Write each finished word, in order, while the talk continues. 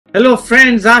Hello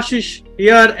friends, Ashish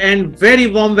here and very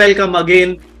warm welcome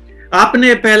again.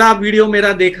 आपने पहला video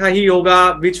मेरा देखा ही होगा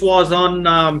which was on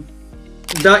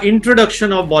the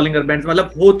introduction of Bollinger bands,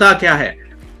 मतलब होता क्या है।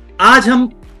 आज हम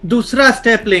दूसरा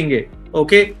स्टेप लेंगे,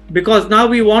 okay, because now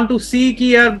we want to सी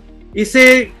कि यार इसे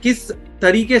किस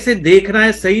तरीके से देखना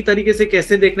है, सही तरीके से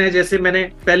कैसे देखना है। जैसे मैंने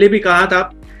पहले भी कहा था,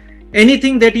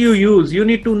 anything that you use, you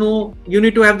need to know, you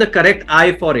need to have the correct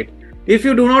eye for it. If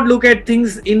you do not look at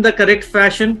things in the correct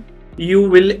fashion, you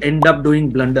will end up doing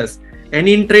blunders. And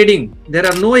in trading, there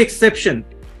are no exception.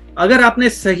 अगर आपने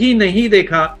सही नहीं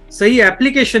देखा, सही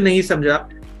application नहीं समझा,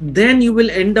 then you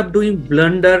will end up doing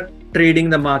blunder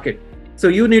trading the market.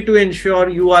 So you need to ensure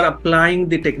you are applying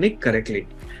the technique correctly.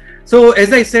 So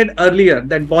as I said earlier,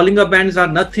 that Bollinger Bands are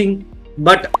nothing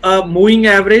but a moving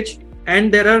average,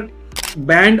 and there are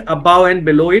band above and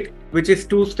below it, which is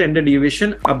 2 standard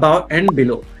deviation above and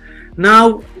below.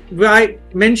 Now, I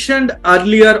mentioned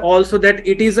earlier also that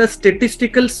it is a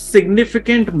statistical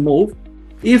significant move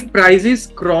if prices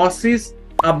crosses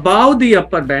above the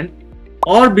upper band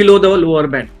or below the lower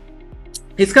band.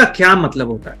 इसका क्या मतलब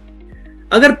होता है?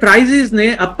 अगर prices ने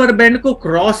upper band को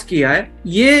cross किया है,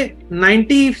 ये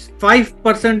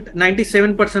 95%,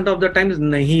 97% ऑफ द टाइम्स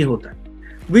नहीं होता है,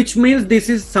 which means this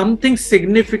is something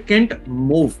significant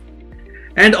move.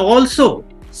 And also,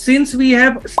 since we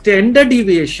have standard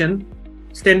deviation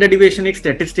एक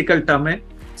statistical term है,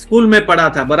 स्कूल में पढ़ा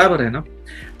था, बराबर है ना?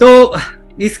 तो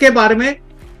इसके बारे में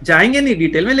जाएंगे नहीं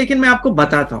डिटेल में, लेकिन मैं आपको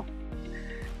बताता हूं।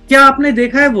 क्या आपने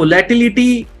देखा है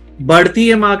वोलेटिलिटी बढ़ती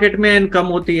है मार्केट में एंड कम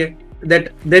होती है? that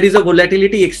there is a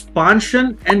volatility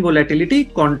expansion and volatility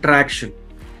contraction.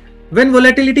 When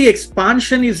volatility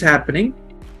expansion is happening,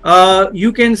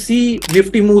 you can see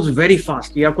Nifty moves very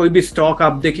fast. या कोई भी स्टॉक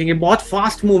आप देखेंगे बहुत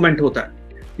फास्ट मूवमेंट होता है,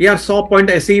 यार 100 पॉइंट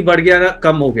ऐसे ही बढ़ गया,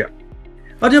 कम हो गया।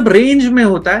 और जब रेंज में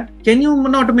होता है, can you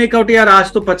not make out, यार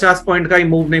आज तो 50 पॉइंट का ही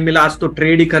मूव नहीं मिला, आज तो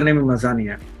ट्रेड ही करने में मजा नहीं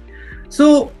आया।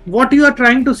 So what you are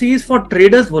trying to C is, for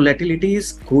traders volatility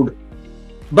is good,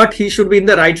 but he should be in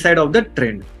the right side of the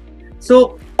trend. So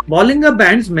Bollinger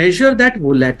Bands measure that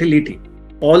volatility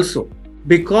also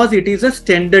because it is a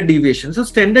standard deviation. So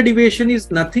standard deviation is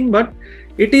nothing but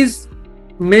it is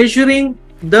measuring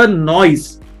the noise.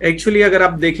 Actually अगर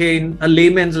आप देखें in a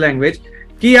layman's language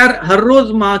कि यार हर रोज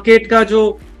market का जो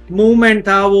movement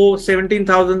था वो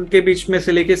 17,000 के बीच में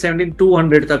से लेके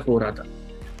 17,200 तक हो रहा था,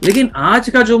 लेकिन आज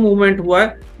का जो मूवमेंट हुआ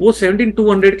है वो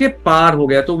 17,200 के पार हो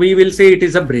गया, तो we will say it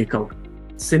is a breakout.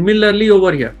 Similarly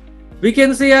over here we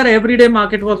can say यार everyday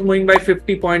market was moving by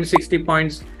 50 points, 60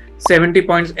 points, 70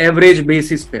 points average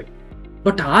basis पे,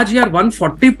 but आज यार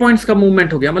 140 points का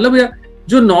मूवमेंट हो गया। मतलब यार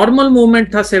जो नॉर्मल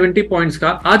मूवमेंट था 70 points का,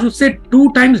 आज उससे 2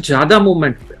 times ज्यादा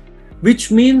मूवमेंट हो गया, which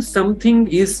means something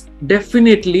is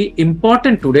definitely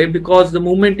important today because the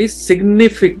movement is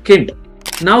significant.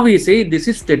 Now we say this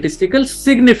is statistical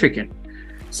significant.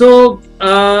 So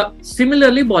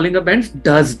similarly Bollinger Bands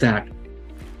does that.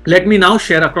 Let me now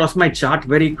share across my chart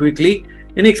very quickly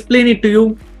and explain it to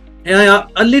you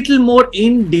a little more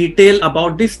in detail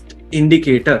about this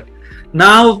indicator.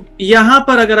 Now, यहाँ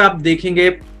पर अगर आप देखेंगे,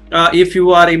 if you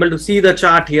are able to see the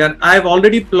chart here, I have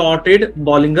already plotted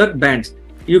Bollinger Bands.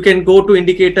 You can go to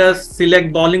indicators,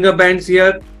 select Bollinger Bands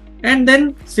here, and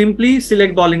then simply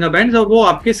select Bollinger Bands और वो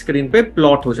आपके screen पे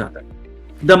plot हो जाता है.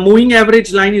 The moving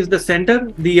average line is the center,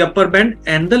 the upper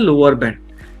band and the lower band.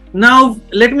 Now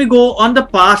let me go on the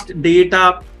past data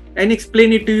and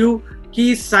explain it to you कि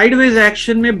sideways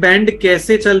action में band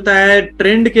कैसे चलता है,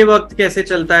 trend के वक्त कैसे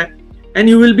चलता है, and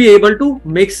you will be able to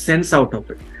make sense out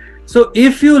of it. So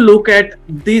if you look at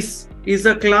this is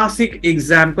a classic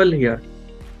example here.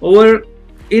 Over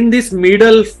in this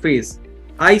middle phase,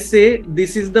 I say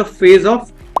this is the phase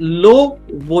of low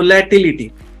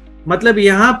volatility. मतलब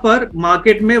यहाँ पर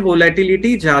market में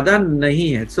volatility ज्यादा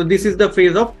नहीं है. So this is the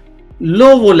phase of low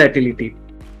volatility.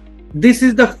 This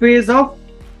is the phase of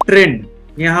trend.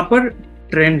 यहाँ पर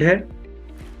trend है,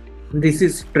 this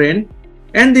is trend,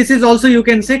 and this is also you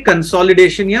can say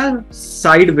consolidation या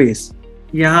sideways.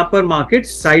 यहाँ पर market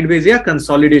sideways या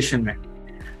consolidation में.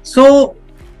 So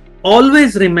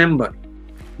always remember,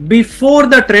 before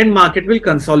the trend market will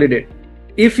consolidate.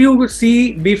 If you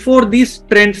see before this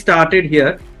trend started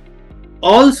here,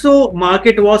 also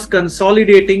market was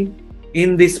consolidating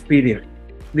in this period.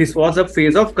 This was a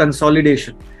phase of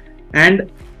consolidation, and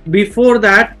before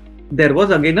that there was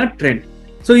again a trend.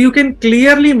 So you can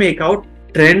clearly make out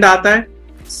trend आता है,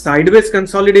 sideways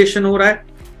consolidation हो रहा है,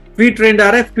 फिर trend आ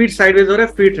रहा है, फिर sideways हो रहा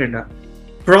है, फिर trend आ रहा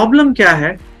है. Problem क्या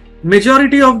है?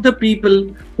 Majority of the people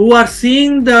who are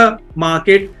seeing the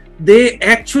market, they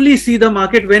actually see the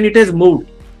market when it has moved.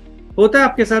 होता है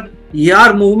आपके साथ,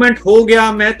 यार मूवमेंट हो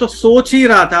गया, मैं तो सोच ही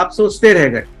रहा था, आप सोचते रह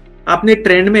गए, आपने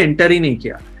ट्रेंड में एंटर ही नहीं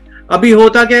किया। अभी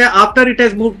होता क्या है, after it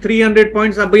has move 300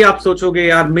 points, अभी आप सोचोगे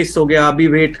यार मिस हो गया, अभी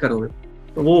वेट करोगे,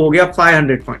 तो वो हो गया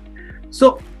 500 पॉइंट।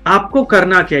 सो आपको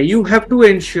करना क्या है, you have to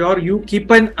ensure you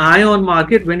keep an I on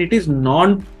market when it is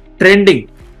non trending.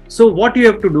 So what you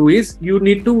have to do is you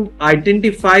need to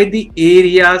identify the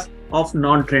areas of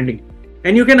non trending,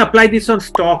 and you can apply this on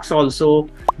stocks also,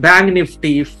 bank nifty,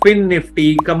 fin nifty,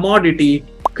 commodity,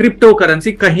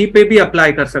 cryptocurrency, कहीं पे भी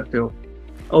apply कर सकते हो।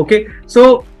 okay, so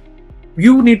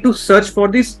you need to search for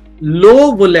this low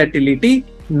volatility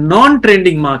non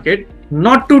trending market,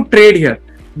 not to trade here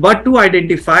but to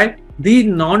identify the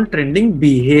non trending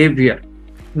behavior.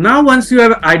 Now once you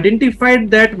have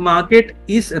identified that market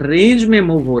is range में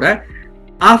move हो रहा है,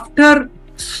 after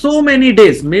so many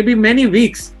days, maybe many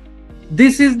weeks,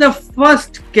 this is the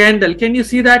first candle, can you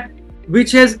see that,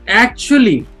 which has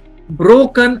actually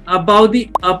broken above the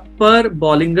upper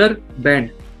Bollinger Band.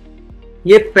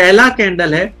 ये पहला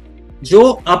candle है जो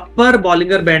अपर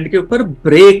Bollinger band के ऊपर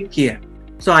ब्रेक किया।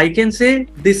 सो I can say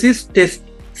this is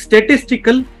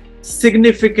statistical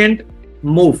significant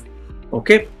move.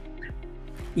 Okay,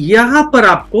 यहां पर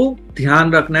आपको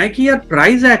ध्यान रखना है कि यार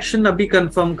प्राइस एक्शन अभी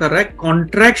कंफर्म कर रहा है,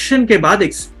 कॉन्ट्रैक्शन के बाद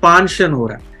एक्सपांशन हो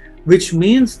रहा है, which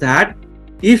means that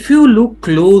if you look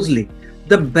closely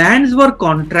the bands were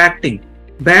contracting,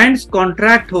 bands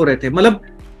contract हो रहे थे, मतलब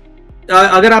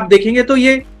अगर आप देखेंगे तो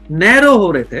ये नैरो हो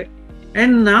रहे थे,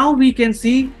 and now we can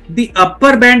see the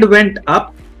upper band went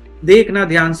up, देखना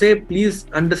ध्यान से, please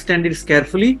understand it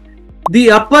carefully, the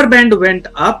upper band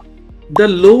went up, the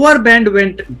lower band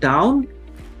went down,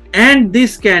 and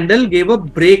this candle gave a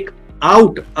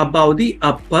breakout above the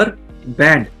upper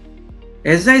band.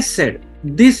 As I said,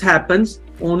 this happens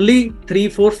only 3,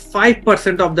 4,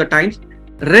 5% of the times.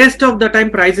 Rest of the time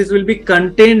prices will be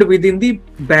contained within the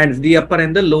bands, the upper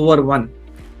and the lower one.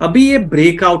 अभी ये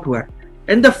breakout हुआ है,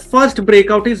 and the first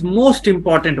breakout is most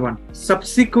important one.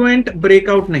 Subsequent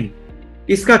breakout नहीं।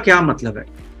 इसका क्या मतलब है?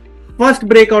 First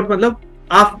breakout मतलब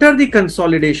after the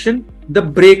consolidation, the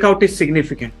breakout is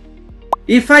significant.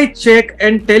 If I check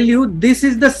and tell you this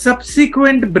is the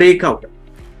subsequent breakout,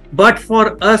 but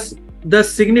for us the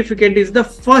significant is the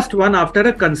first one after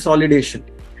a consolidation.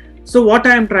 So what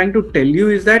I am trying to tell you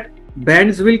is that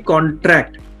bands will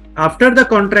contract. After the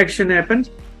contraction happens,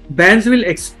 bands will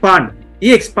expand.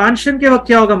 ये expansion के वक्त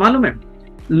क्या होगा मालूम है?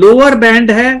 Lower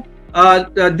band है,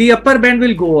 the upper band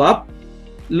will go up,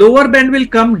 lower band will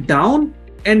come down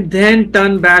and then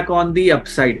turn back on the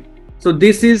upside. So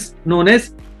this is known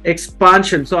as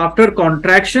expansion. So after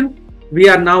contraction, we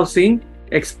are now seeing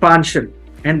expansion.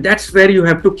 And that's where you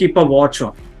have to keep a watch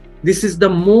on. This is the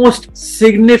most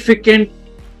significant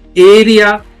area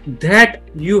that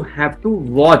you have to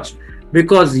watch,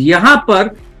 because यहां पर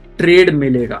trade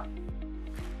मिलेगा।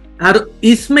 और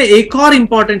इसमें एक और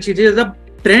important चीज है, जब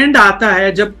ट्रेंड आता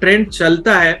है, जब ट्रेंड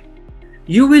चलता है,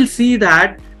 you will see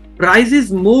that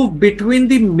prices move between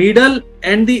the middle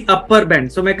and the upper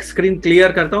band. So मैं स्क्रीन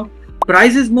क्लियर करता हूं।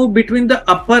 Prices move between the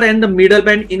upper and the middle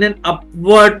band in an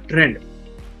upward trend.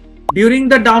 During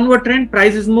the downward trend,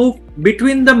 prices move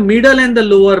between the middle and the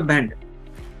lower band.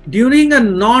 During a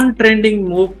non-trending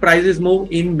move, prices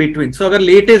move in between. So अगर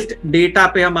latest data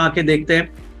पे हम आके देखते हैं,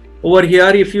 over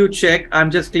here if you check,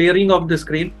 I'm just clearing off the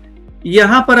screen.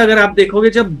 यहाँ पर अगर आप देखोगे,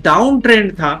 जब down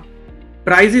trend था,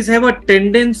 prices have a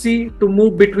tendency to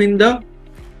move between the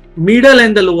middle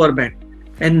and the lower band.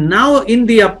 And now in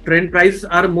the uptrend, prices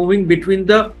are moving between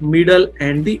the middle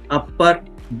and the upper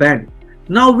band.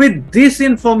 Now with this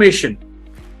information,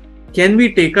 can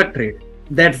we take a trade?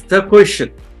 That's the question.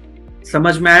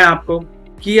 समझ में आया आपको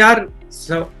कि यार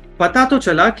पता तो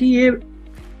चला कि ये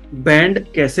बैंड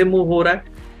कैसे मूव हो रहा है,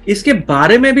 इसके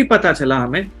बारे में भी पता चला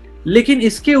हमें, लेकिन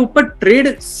इसके ऊपर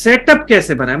ट्रेड सेटअप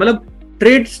कैसे बना है, मतलब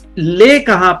ट्रेड ले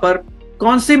कहां पर,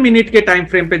 कौन से मिनट के टाइम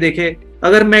फ्रेम पे देखे।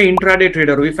 अगर मैं इंट्राडे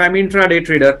ट्रेडर हूं, if I am intraday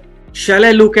trader, shall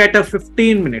I look at a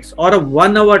 15 minutes or a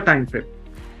 1 hour time frame?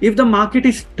 If the market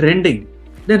is trending,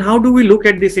 then how do we look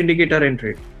at this indicator and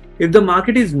trade? If the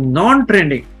market is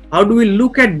non-trending, how do we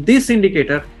look at this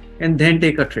indicator and then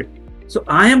take a trade? So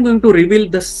I am going to reveal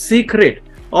the secret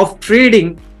of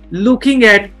trading looking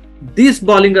at this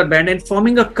Bollinger Band and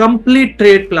forming a complete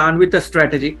trade plan with a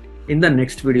strategy in the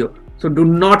next video. So do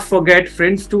not forget,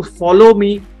 friends, to follow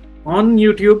me on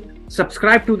YouTube,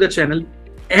 subscribe to the channel,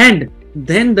 and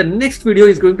then the next video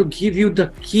is going to give you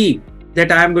the key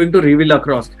that I am going to reveal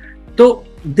across. तो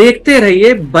देखते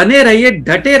रहिए, बने रहिए,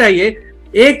 डटे रहिए।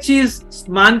 एक चीज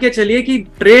मान के चलिए कि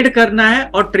ट्रेड करना है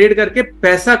और ट्रेड करके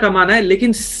पैसा कमाना है,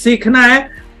 लेकिन सीखना है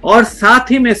और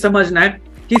साथ ही में समझना है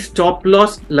कि स्टॉप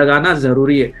लॉस लगाना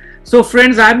जरूरी है। So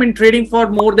friends, I've been trading for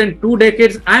more than 2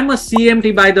 decades. I'm a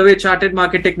CMT, by the way, Chartered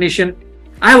Market Technician.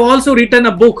 I have also written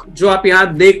a book जो आप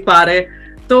यहाँ देख पा रहे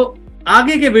हैं. तो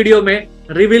आगे के वीडियो में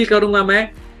रिवील करूंगा मैं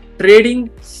trading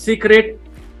secret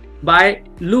by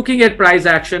looking at price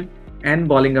action and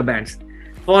Bollinger Bands.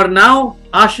 For now,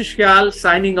 Ashish Kyal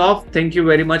signing off. Thank you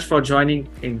very much for joining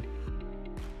in.